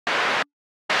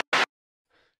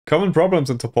Common problems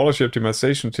in topology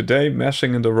optimization today,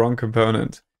 meshing in the wrong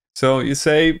component. So you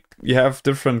say you have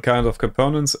different kinds of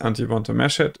components and you want to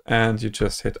mesh it, and you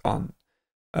just hit on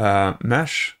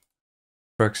mesh,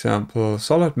 for example,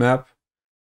 solid map,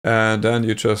 and then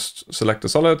you just select the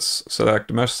solids, select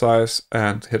the mesh size,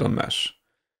 and hit on mesh.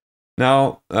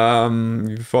 Now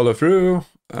you follow through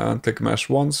and click mesh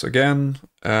once again,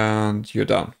 and you're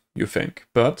done, you think.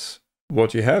 But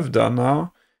what you have done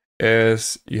now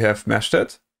is you have meshed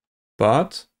it,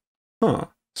 but,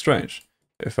 strange.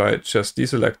 If I just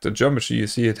deselect the geometry, you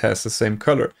see it has the same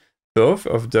color. Both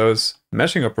of those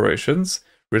meshing operations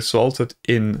resulted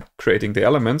in creating the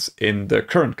elements in the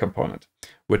current component,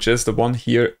 which is the one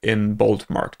here in bold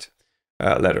marked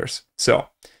letters. So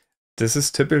this is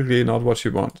typically not what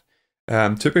you want.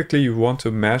 Typically you want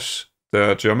to mesh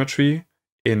the geometry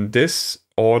in this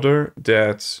order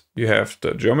that you have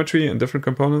the geometry in different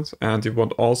components, and you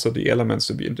want also the elements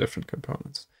to be in different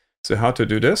components. So how to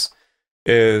do this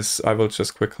is I will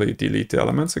just quickly delete the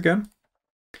elements again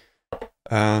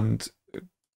and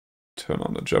turn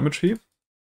on the geometry.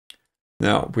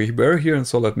 Now we were here in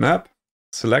solid map,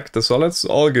 select the solids,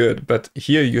 all good, but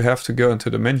here you have to go into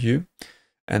the menu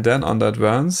and then under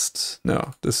advanced,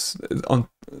 no, this on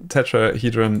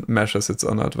tetrahedron meshes, it's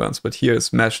on advanced, but here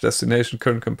is mesh destination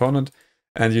current component,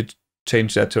 and you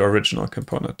change that to original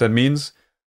component. That means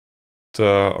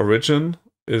the origin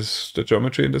is the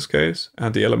geometry in this case,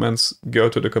 and the elements go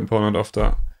to the component of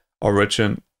the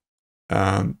origin,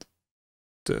 and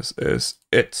this is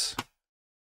it.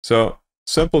 So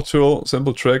simple tool,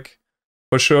 simple trick.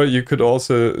 For sure, you could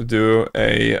also do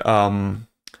a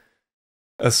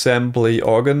assembly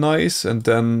organize and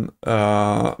then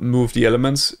move the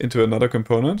elements into another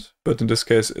component, but in this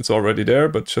case it's already there.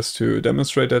 But just to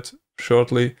demonstrate it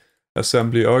shortly,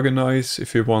 assembly organize,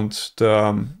 if you want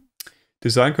the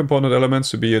design component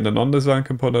elements to be in the non-design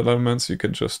component elements, you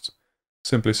can just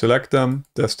simply select them,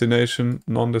 destination,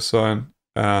 non-design,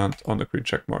 and on the green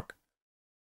check mark.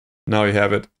 Now you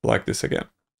have it like this again.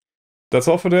 That's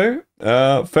all for today.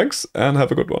 Thanks and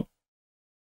have a good one.